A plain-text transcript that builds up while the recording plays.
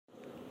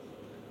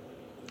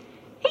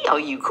all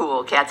you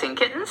cool cats and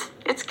kittens.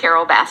 It's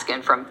Carol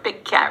Baskin from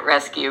Big Cat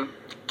Rescue.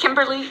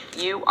 Kimberly,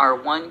 you are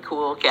one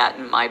cool cat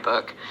in my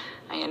book.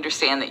 I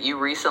understand that you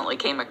recently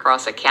came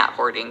across a cat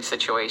hoarding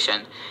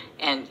situation.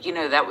 And,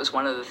 that was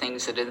one of the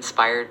things that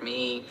inspired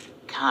me,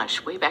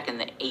 way back in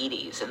the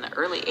 80s, in the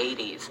early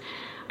 80s.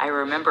 I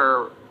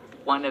remember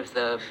one of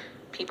the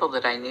people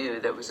that I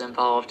knew that was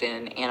involved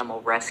in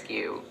animal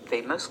rescue.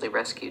 They mostly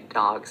rescued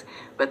dogs,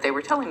 but they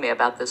were telling me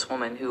about this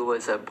woman who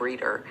was a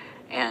breeder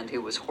and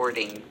who was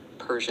hoarding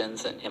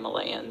Persians and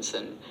Himalayans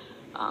and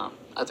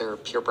other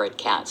purebred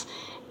cats.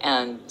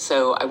 And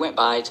so I went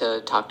by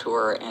to talk to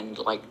her, and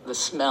like the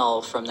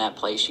smell from that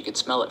place, you could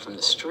smell it from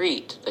the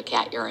street. The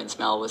cat urine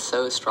smell was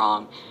so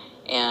strong,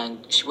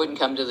 and she wouldn't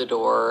come to the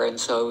door. And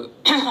so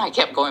I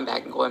kept going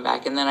back.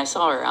 And then I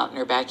saw her out in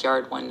her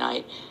backyard one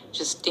night,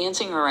 just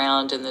dancing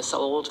around in this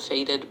old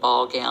faded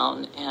ball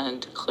gown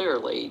and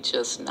clearly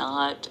just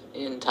not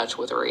in touch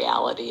with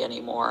reality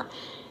anymore.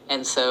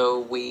 And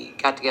so we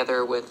got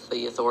together with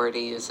the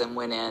authorities and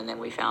went in, and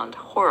we found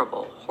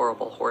horrible,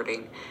 horrible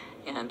hoarding.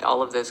 And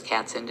all of those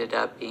cats ended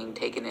up being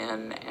taken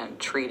in and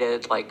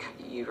treated like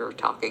you were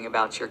talking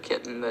about your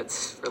kitten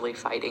that's really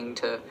fighting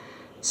to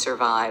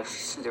survive.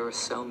 There were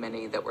so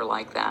many that were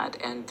like that.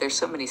 And there's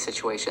so many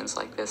situations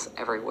like this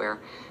everywhere.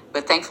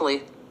 But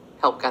thankfully,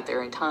 help got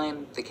there in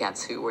time. The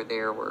cats who were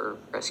there were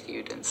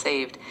rescued and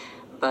saved.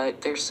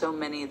 But there's so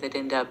many that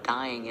end up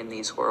dying in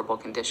these horrible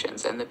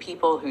conditions. And the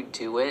people who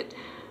do it,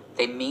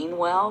 they mean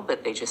well,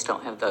 but they just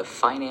don't have the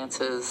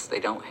finances. They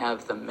don't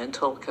have the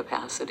mental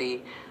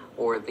capacity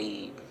or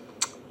the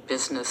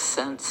business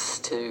sense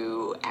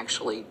to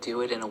actually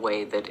do it in a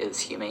way that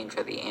is humane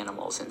for the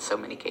animals in so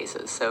many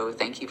cases. So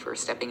thank you for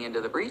stepping into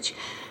the breach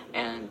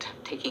and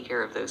taking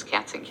care of those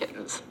cats and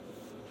kittens.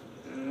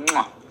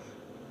 Mwah.